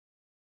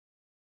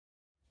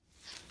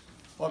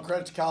Well,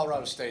 credit to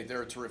Colorado State.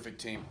 They're a terrific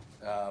team.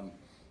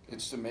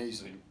 It's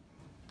amazing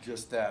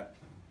just that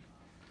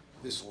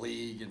this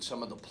league and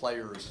some of the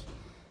players,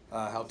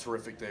 how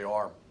terrific they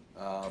are.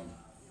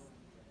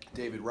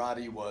 David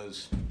Roddy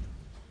was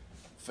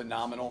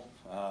phenomenal.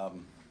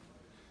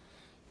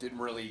 Didn't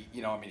really,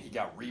 he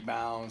got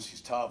rebounds.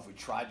 He's tough. We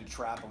tried to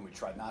trap him. We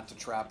tried not to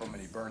trap him,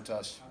 and he burnt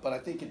us. But I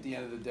think at the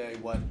end of the day,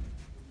 what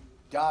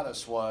got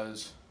us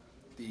was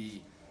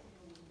the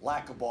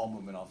lack of ball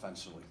movement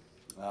offensively.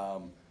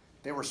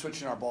 They were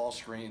switching our ball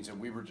screens, and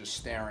we were just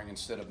staring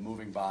instead of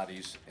moving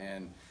bodies,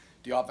 and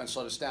the offense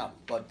let us down.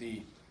 But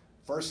the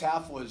first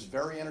half was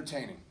very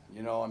entertaining.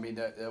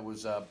 That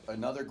was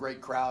another great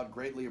crowd,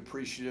 greatly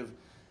appreciative.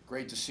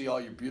 Great to see all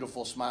your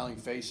beautiful smiling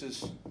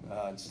faces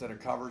instead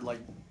of covered like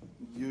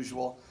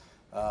usual.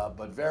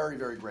 But very,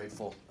 very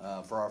grateful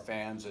for our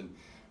fans, and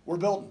we're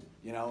building,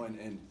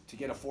 and to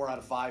get a 4 out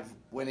of 5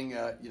 winning,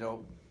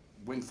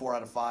 win 4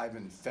 out of 5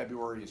 in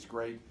February is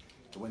great.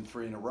 To win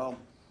 3 in a row,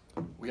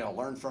 we got to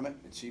learn from it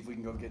and see if we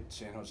can go get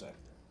San Jose.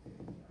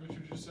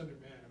 Richard, just under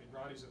man.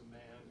 Roddy's a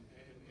man,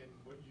 and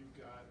what you've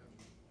got,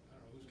 I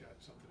don't know who's got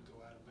something to go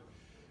at him,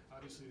 but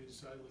obviously they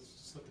decided let's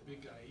just let the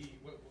big guy eat.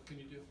 What can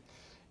you do?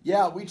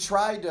 Yeah, we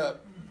tried to.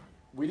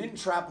 We didn't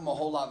trap him a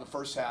whole lot in the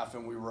first half,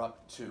 and we were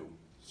up 2.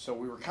 So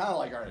we were kind of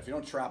like, all right, if you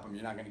don't trap him,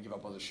 you're not going to give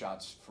up other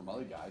shots from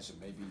other guys,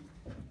 and maybe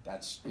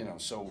that's,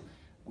 so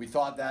we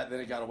thought that, then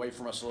it got away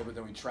from us a little bit,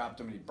 then we trapped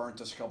him, and he burnt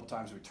us a couple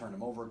times, we turned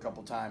him over a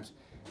couple times.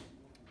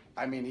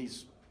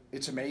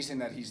 It's amazing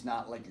that he's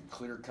not like a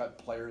clear-cut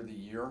player of the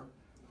year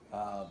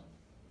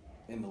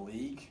in the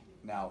league.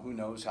 Now, who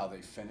knows how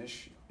they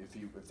finish if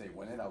they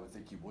win it? I would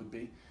think he would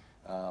be.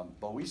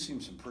 But we've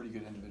seen some pretty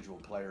good individual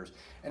players,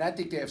 and I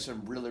think they have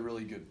some really,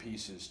 really good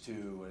pieces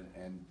too.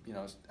 And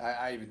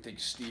I even think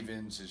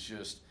Stevens is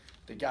just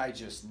the guy.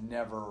 Just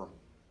never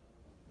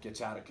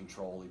gets out of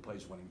control. He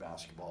plays winning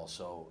basketball,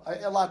 so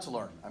a lot to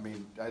learn. I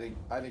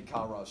think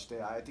Colorado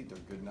State. I think they're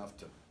good enough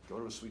to go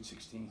to a Sweet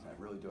 16.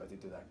 I really do. I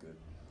think they're that good.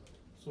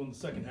 So in the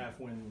second half,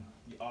 when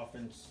the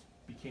offense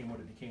became what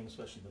it became,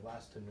 especially the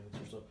last 10 minutes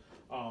or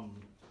so,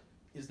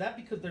 is that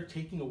because they're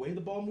taking away the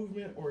ball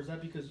movement, or is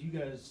that because you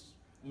guys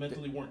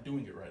mentally weren't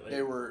doing it right?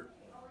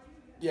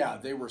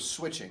 They were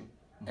switching,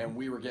 and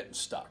we were getting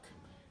stuck.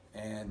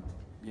 And,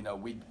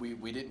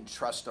 we didn't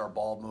trust our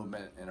ball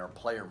movement and our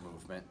player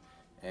movement.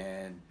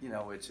 And,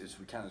 it's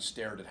we kind of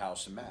stared at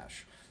House and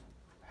Mash.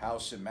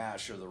 House and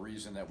Mash are the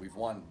reason that we've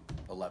won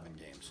 11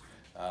 games.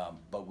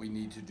 But we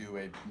need to do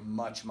a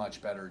much,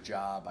 much better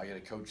job. I got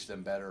to coach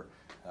them better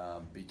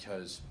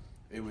because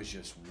it was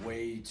just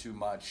way too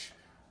much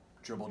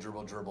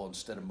dribble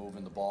instead of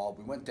moving the ball.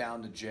 We went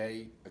down to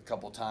Jay a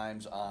couple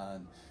times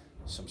on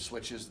some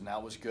switches, and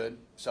that was good.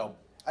 So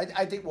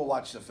I think we'll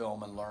watch the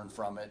film and learn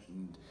from it.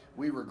 And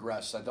we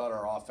regressed. I thought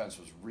our offense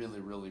was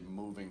really, really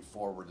moving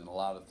forward in a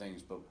lot of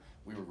things, but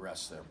we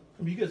regressed there.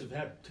 You guys have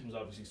had teams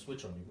obviously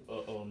switch on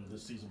you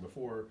this season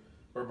before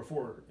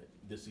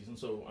this season.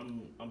 So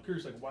I'm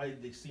curious, why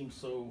they seem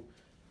so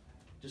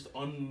just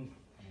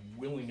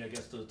unwilling, I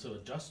guess, to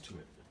adjust to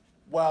it.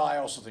 Well, I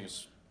also think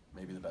it's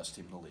maybe the best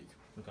team in the league.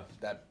 Okay.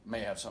 That may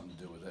have something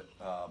to do with it,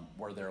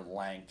 where their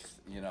length,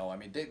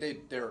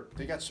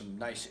 they got some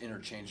nice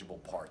interchangeable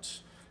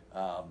parts.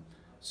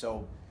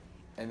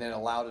 And then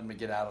allowed them to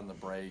get out on the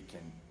break,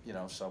 and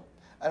so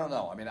I don't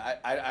know.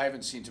 I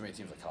haven't seen too many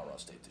teams like Colorado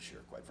State this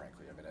year, quite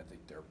frankly. I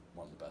think they're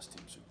one of the best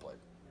teams we've played.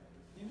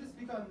 Can you just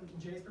speak on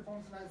Jay's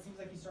performance tonight? It seems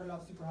like he started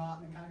off super hot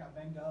and then kind of got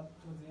banged up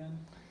towards the end.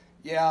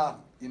 Yeah,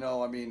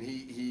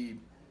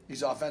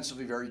 he's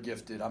offensively very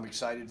gifted. I'm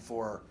excited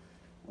for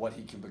what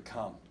he can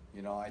become.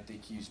 I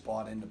think he's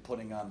bought into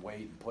putting on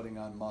weight and putting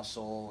on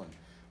muscle and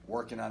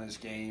working on his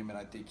game, and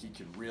I think he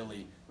can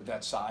really, with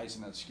that size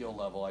and that skill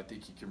level, I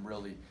think he can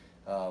really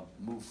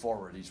move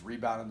forward. He's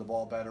rebounding the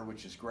ball better,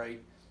 which is great.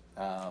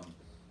 So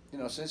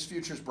his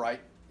future's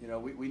bright.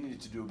 We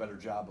needed to do a better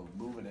job of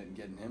moving it and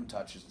getting him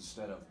touches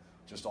instead of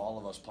just all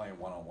of us playing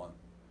one-on-one.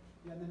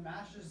 Yeah, and then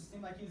Mash just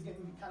seemed like he was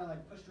getting kind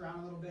of pushed around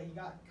a little bit. He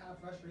got kind of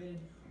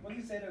frustrated. What do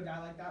you say to a guy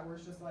like that where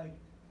it's just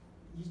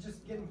he's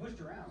just getting pushed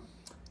around?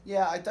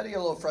 Yeah, I thought he got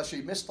a little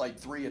frustrated. He missed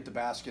 3 at the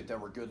basket that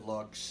were good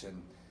looks,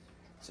 and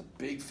it's a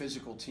big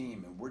physical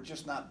team, and we're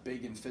just not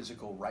big and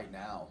physical right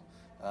now.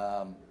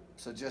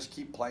 So just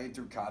keep playing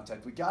through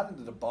contact. We got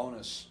into the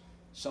bonus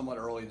somewhat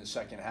early in the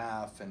second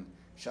half and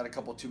shot a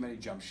couple too many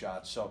jump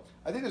shots. So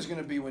I think there's going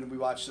to be, when we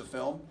watch the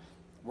film,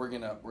 we're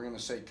gonna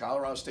say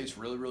Colorado State's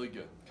really, really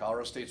good.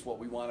 Colorado State's what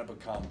we want to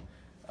become.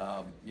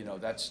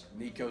 That's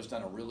Nico's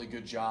done a really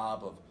good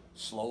job of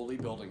slowly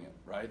building it,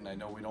 right? And I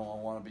know we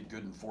don't want to be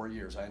good in 4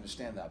 years. I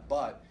understand that,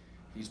 but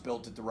he's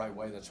built it the right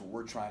way. That's what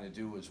we're trying to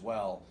do as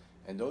well.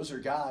 And those are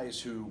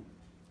guys who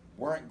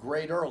weren't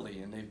great early,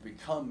 and they've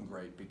become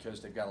great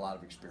because they've got a lot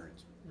of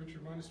experience.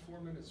 Richard, minus 4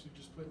 minutes, you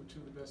just played with 2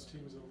 of the best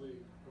teams in the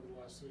league over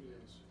the last 3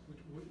 days.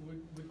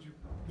 What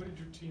did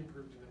your team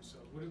prove to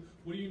themselves?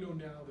 What do you know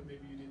now that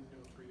maybe you didn't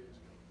know 3 days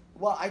ago?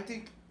 Well, I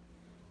think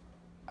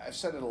I've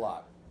said it a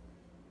lot.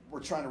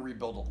 We're trying to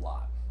rebuild a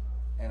lot.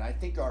 And I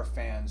think our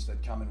fans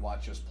that come and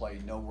watch us play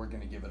know we're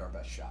going to give it our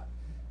best shot.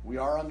 We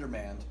are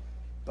undermanned,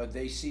 but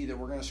they see that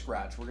we're going to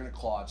scratch, we're going to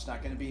claw. It's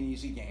not going to be an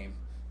easy game.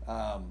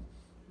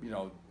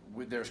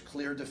 There's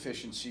clear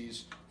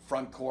deficiencies,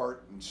 front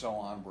court and so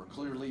on. We're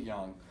clearly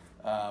young,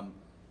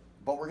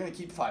 but we're going to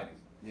keep fighting,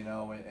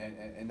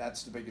 and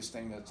that's the biggest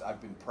thing that I've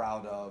been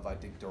proud of. I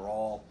think they're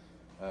all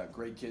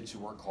great kids who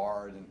work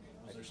hard. And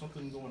was there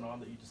something going on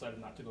that you decided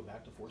not to go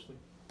back to Forsley?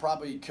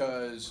 Probably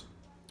because,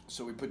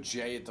 so we put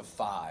Jay at the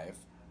 5,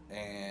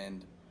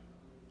 and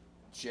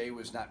Jay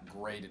was not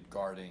great at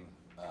guarding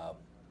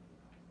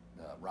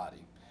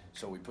Roddy.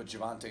 So we put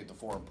Javonte at the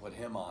 4 and put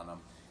him on him.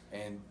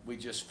 And we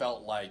just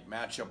felt like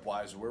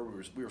matchup-wise, where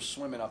we were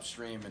swimming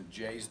upstream, and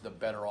Jay's the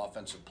better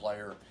offensive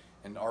player,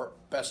 and our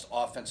best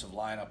offensive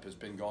lineup has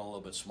been going a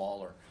little bit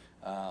smaller.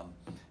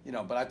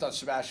 But I thought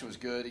Sebastian was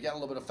good. He got a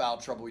little bit of foul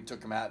trouble. We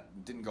took him out,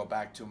 didn't go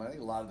back to him. I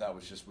think a lot of that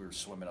was just we were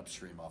swimming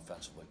upstream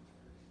offensively.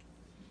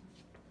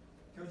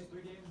 Coach,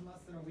 3 games in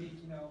less than a week.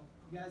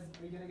 You guys,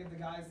 are you gonna give the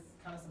guys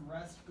kind of some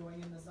rest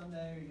going into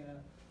Sunday? Are you gonna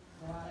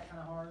go at it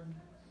kind of hard?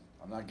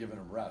 I'm not giving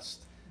them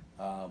rest.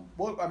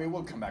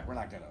 We'll come back. We're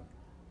not gonna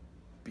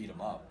beat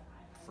them up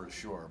for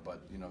sure,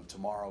 but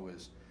tomorrow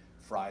is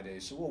Friday,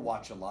 so we'll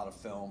watch a lot of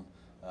film,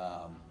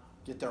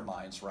 get their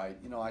minds right.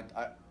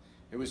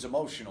 It was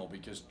emotional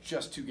because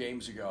just 2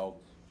 games ago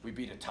we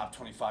beat a top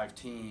 25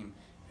 team,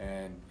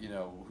 and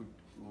who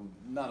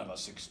none of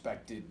us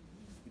expected,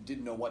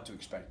 didn't know what to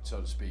expect, so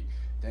to speak.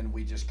 Then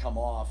we just come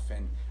off,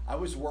 and I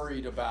was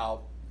worried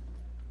about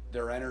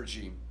their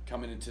energy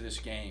coming into this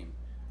game,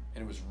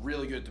 and it was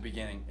really good at the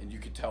beginning, and you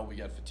could tell we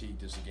got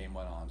fatigued as the game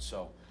went on.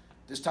 So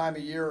this time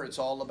of year, it's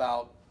all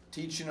about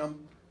teaching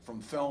them from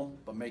film,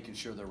 but making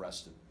sure they're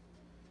rested.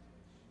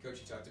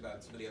 Coach, you talked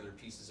about some of the other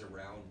pieces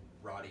around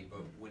Roddy,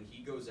 but when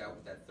he goes out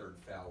with that 3rd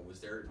foul, was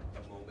there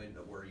a moment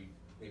where you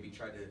maybe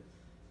tried to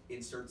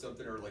insert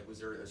something, or was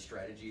there a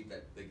strategy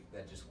that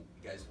just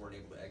you guys weren't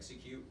able to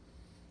execute,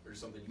 or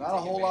something? Not a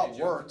whole lot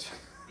worked.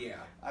 Yeah.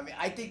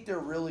 I think they're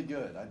really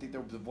good. I think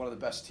they're one of the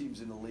best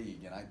teams in the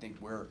league, and I think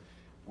we're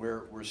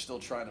still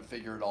trying to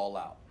figure it all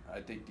out. I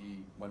think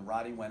when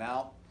Roddy went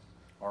out,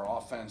 our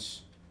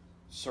offense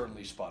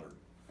certainly sputtered,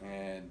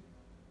 and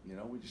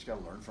we just got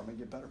to learn from it and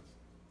get better.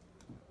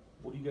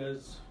 What do you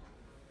guys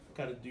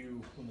got to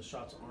do when the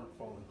shots aren't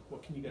falling?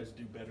 What can you guys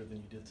do better than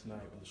you did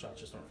tonight when the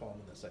shots just aren't falling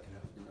in that second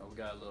half?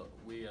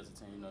 We as a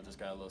team, just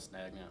got a little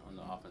stagnant on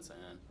the offensive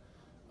end.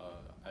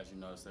 As you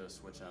noticed, they were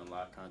switching a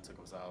lot, kind of took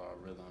us out of our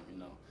rhythm,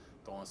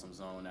 throwing some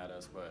zone at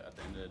us. But at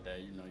the end of the day,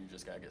 you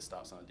just got to get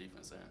stops on the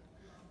defense end.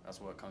 That's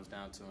what it comes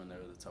down to, and they're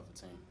the tougher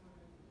team.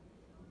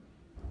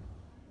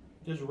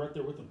 You guys were right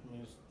there with them. It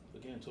was,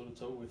 again,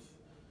 toe-to-toe with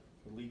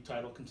the league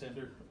title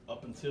contender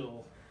up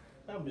until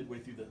about midway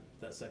through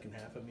that second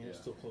half. It was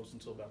still close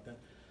until about then.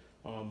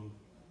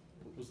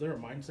 Was there a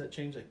mindset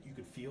change that you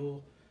could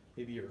feel,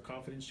 maybe your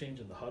confidence change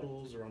in the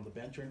huddles or on the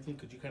bench or anything?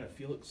 Could you kind of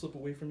feel it slip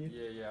away from you?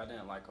 Yeah, I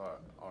didn't like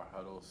our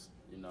huddles,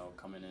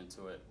 coming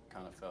into it.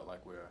 Kind of felt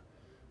like we were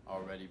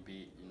already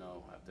beat,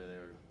 after they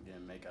were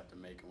getting make after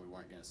make and we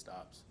weren't getting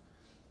stops.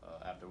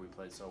 After we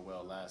played so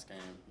well last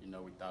game,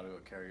 we thought it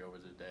would carry over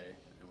today.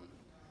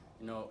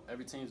 And,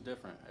 every team's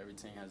different. Every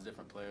team has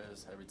different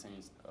players. Every team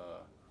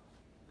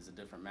is a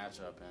different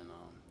matchup, and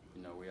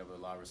we have a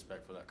lot of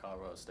respect for that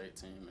Colorado State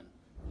team,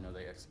 and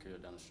they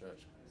executed down the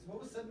stretch. So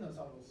what was said in those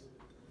huddles?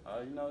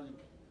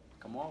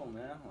 Come on,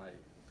 man,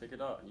 pick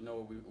it up.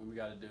 What we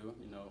got to do.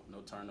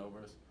 No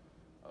turnovers.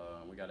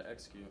 We got to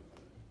execute.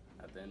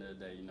 At the end of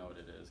the day, you know what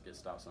it is. Get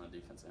stops on the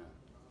defense end.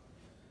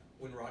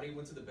 When Roddy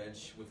went to the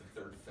bench with the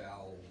 3rd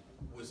foul,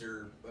 was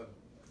there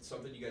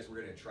something you guys were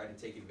going to try to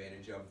take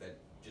advantage of that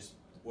just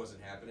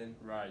wasn't happening?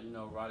 Right.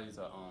 Roddy's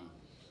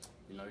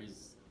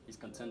he's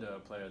contender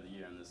player of the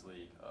year in this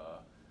league.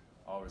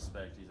 All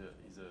respect.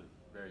 He's a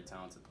very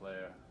talented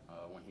player.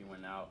 When he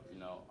went out,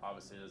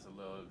 obviously there's a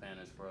little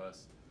advantage for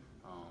us.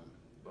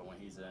 But when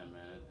he's in,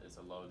 man, it's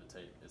a load to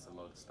take. It's a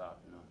load to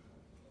stop.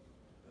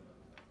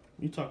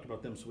 You talked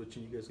about them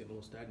switching. You guys getting a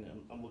little stagnant.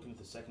 I'm looking at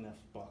the second half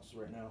boxes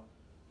right now.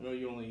 I know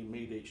you only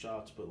made 8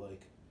 shots, but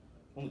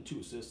only 2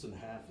 assists in the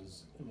half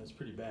it's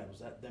pretty bad. Was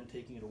that them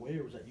taking it away,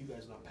 or was that you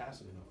guys not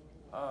passing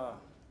enough?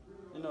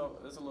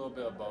 It's a little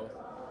bit of both.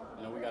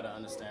 We got to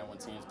understand when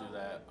teams do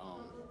that.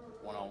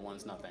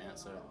 One-on-one's not the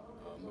answer.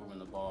 Moving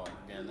the ball,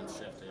 getting them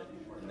shifted,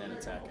 and then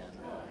attacking.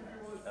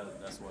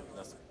 That's what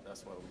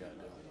we got to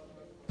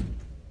do.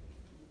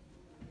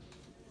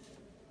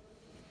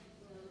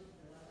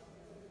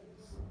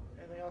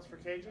 Anything else for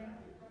KJ?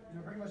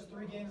 Pretty much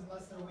 3 games in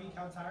less than a week.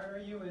 How tired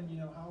are you, and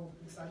how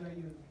excited are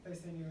you to face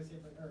San Diego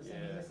State?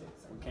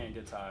 We can't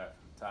get tired.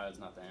 Tired's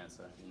not the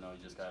answer. You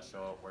just got to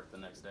show up, work the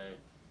next day,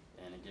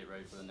 and get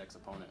ready for the next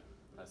opponent.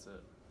 That's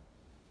it.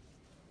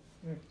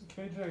 Yeah,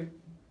 KJ,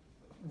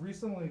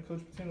 recently Coach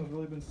Pitino has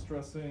really been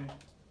stressing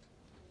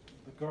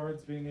the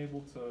guards being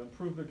able to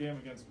improve their game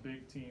against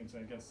big teams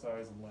and against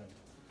size and length.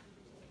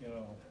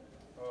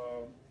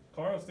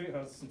 Colorado State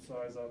has some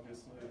size,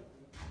 obviously.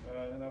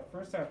 In that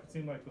first half, it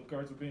seemed like the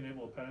guards were being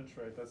able to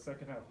penetrate. That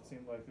second half, it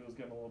seemed like it was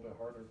getting a little bit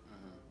harder.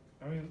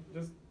 I mean,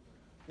 just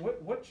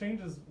what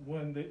changes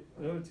when the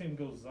other team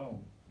goes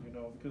zone? You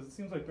know, because it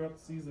seems like throughout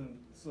the season,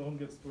 zone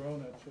gets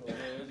thrown at you. Yeah,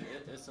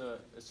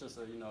 it's just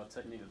a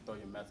technique to throw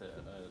your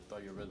throw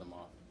your rhythm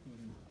off.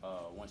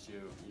 Mm-hmm. Once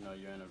you're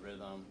in a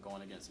rhythm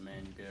going against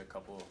man, you get a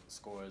couple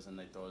scores and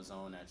they throw a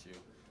zone at you,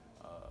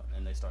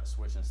 and they start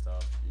switching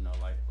stuff. You know,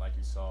 like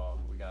you saw,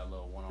 we got a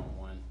little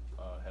one-on-one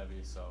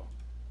heavy. So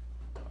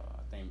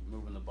I think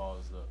moving the ball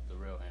is the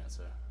real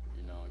answer.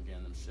 You know, and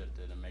getting them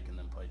shifted and making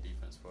them play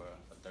defense for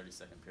a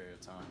 30-second period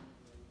of time.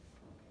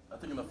 I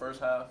think in the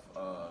first half,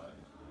 I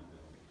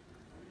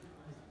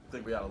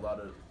think we had a lot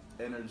of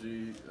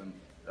energy and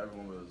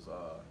everyone was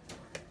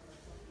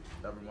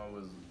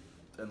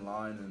in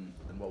line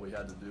in what we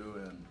had to do.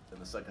 And in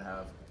the second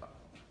half,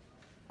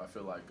 I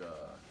feel like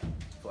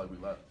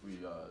we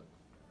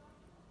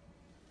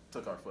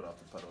took our foot off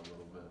the pedal a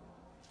little bit.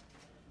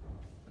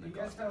 You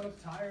guys kind of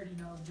look tired,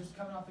 you know, just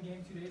coming off the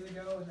game 2 days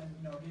ago, and then,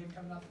 you know, a game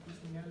coming off the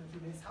first game in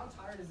 2 days. How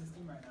tired is this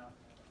team right now?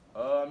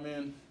 I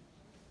mean,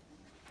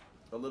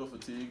 a little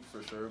fatigued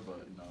for sure,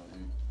 but you know,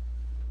 you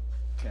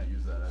can't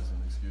use that as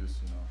an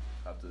excuse. You know,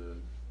 have to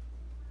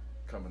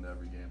come into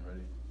every game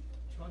ready.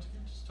 Javonte,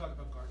 can you just talk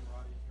about guarding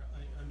Roddy?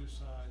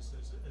 Undersized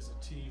as a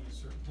team,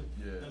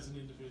 certainly as an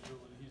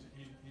individual, and he's a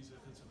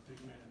big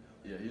man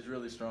now. Yeah, he's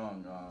really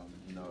strong.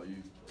 You know,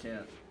 you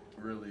can't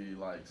really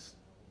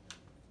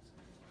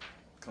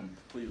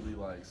completely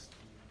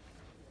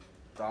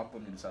stop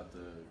him. You just have to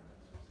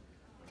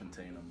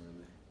contain him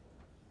really.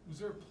 Was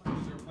there a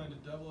plan to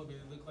double? I mean,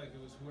 it looked like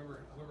it was whoever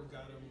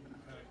got him.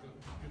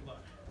 Good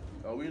luck.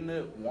 We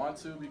didn't want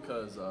to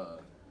because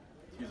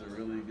he's a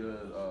really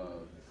good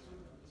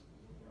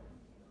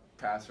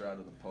passer out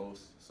of the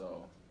post.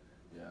 So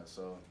yeah,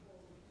 so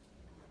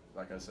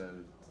like I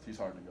said, he's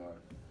hard to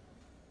guard.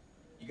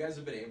 You guys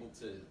have been able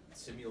to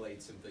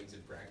simulate some things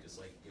in practice,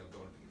 like, you know,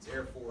 going up against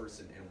Air Force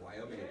and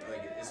Wyoming.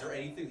 Like, is there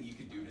anything that you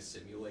could do to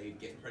simulate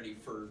getting ready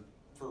for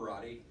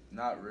Roddy?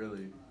 Not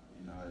really.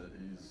 You know,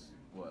 he's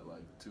what,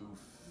 like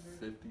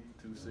 250,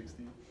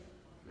 260?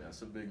 Yeah,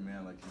 it's a big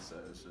man, like you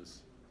said. It's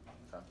just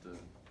have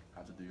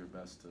to do your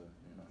best to,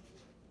 you know,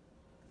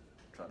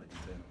 try to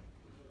contain him.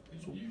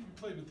 You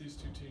played with these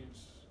two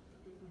teams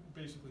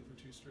basically for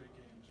 2 straight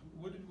games.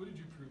 What did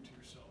you prove to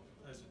yourself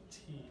as a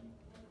team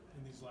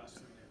in these last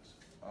 3 days?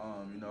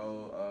 You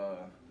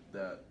know,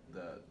 that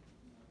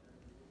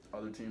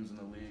other teams in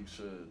the league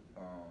should,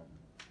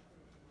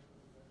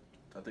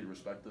 I think,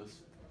 respect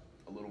us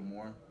a little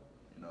more.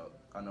 You know,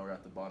 I know we're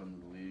at the bottom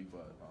of the league,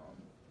 but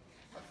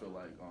I feel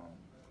like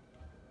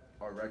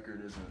our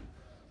record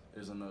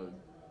isn't a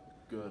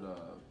good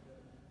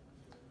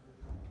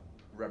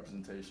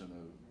representation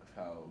of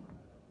how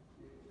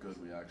good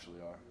we actually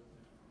are.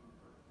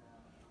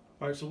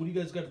 All right, so what do you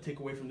guys got to take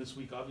away from this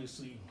week?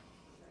 Obviously,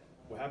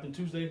 what happened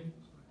Tuesday,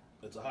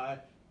 that's a high.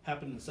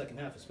 Happened in the second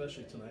half,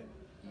 especially tonight.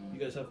 You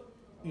guys have,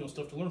 you know,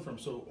 stuff to learn from.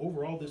 So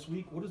overall this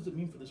week, what does it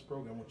mean for this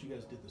program, what you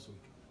guys did this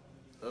week?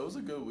 It was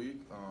a good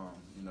week.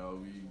 You know,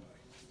 we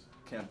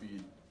can't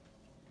be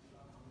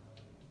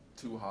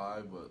too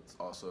high, but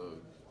also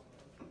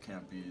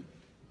can't be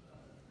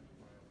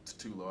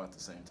too low at the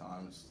same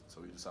time.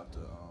 So we just have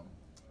to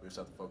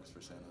focus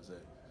for San Jose.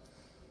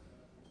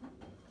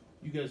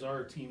 You guys are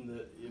a team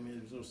that, I mean,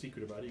 there's no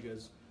secret about it. You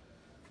guys,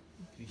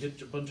 if you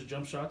hit a bunch of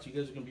jump shots, you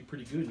guys are going to be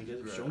pretty good. You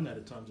guys have shown that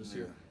at times this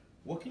year.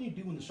 What can you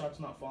do when the shot's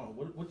not falling?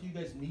 What do you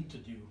guys need to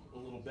do a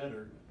little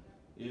better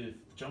if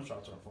the jump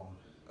shots aren't falling?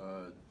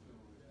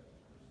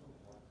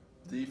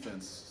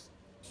 Defense,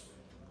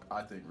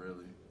 I think,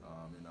 really.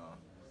 You know,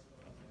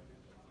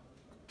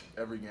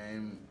 every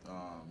game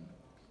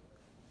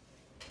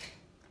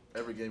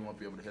won't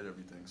be able to hit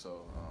everything,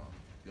 so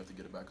you have to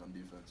get it back on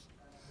defense.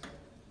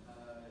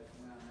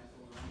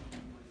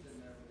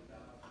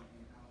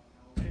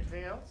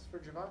 Anything else for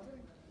Javonte?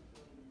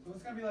 So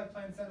what's gonna be like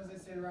playing San Jose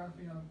State around,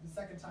 you know, the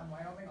second time?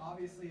 Wyoming,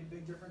 obviously a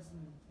big difference in,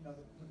 you know,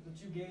 the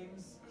 2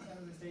 games. San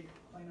Jose State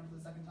playing them for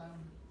the second time.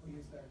 What do you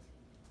expect?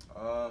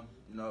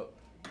 You know,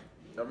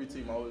 every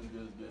team always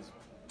gets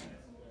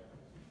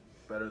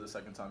better the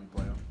second time you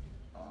play them.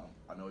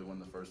 I know we won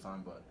the first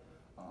time, but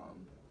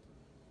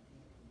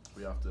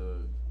we have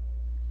to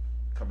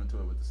come into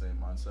it with the same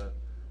mindset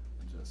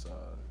and just,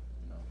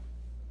 you know,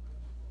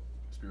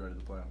 just be ready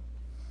to play them.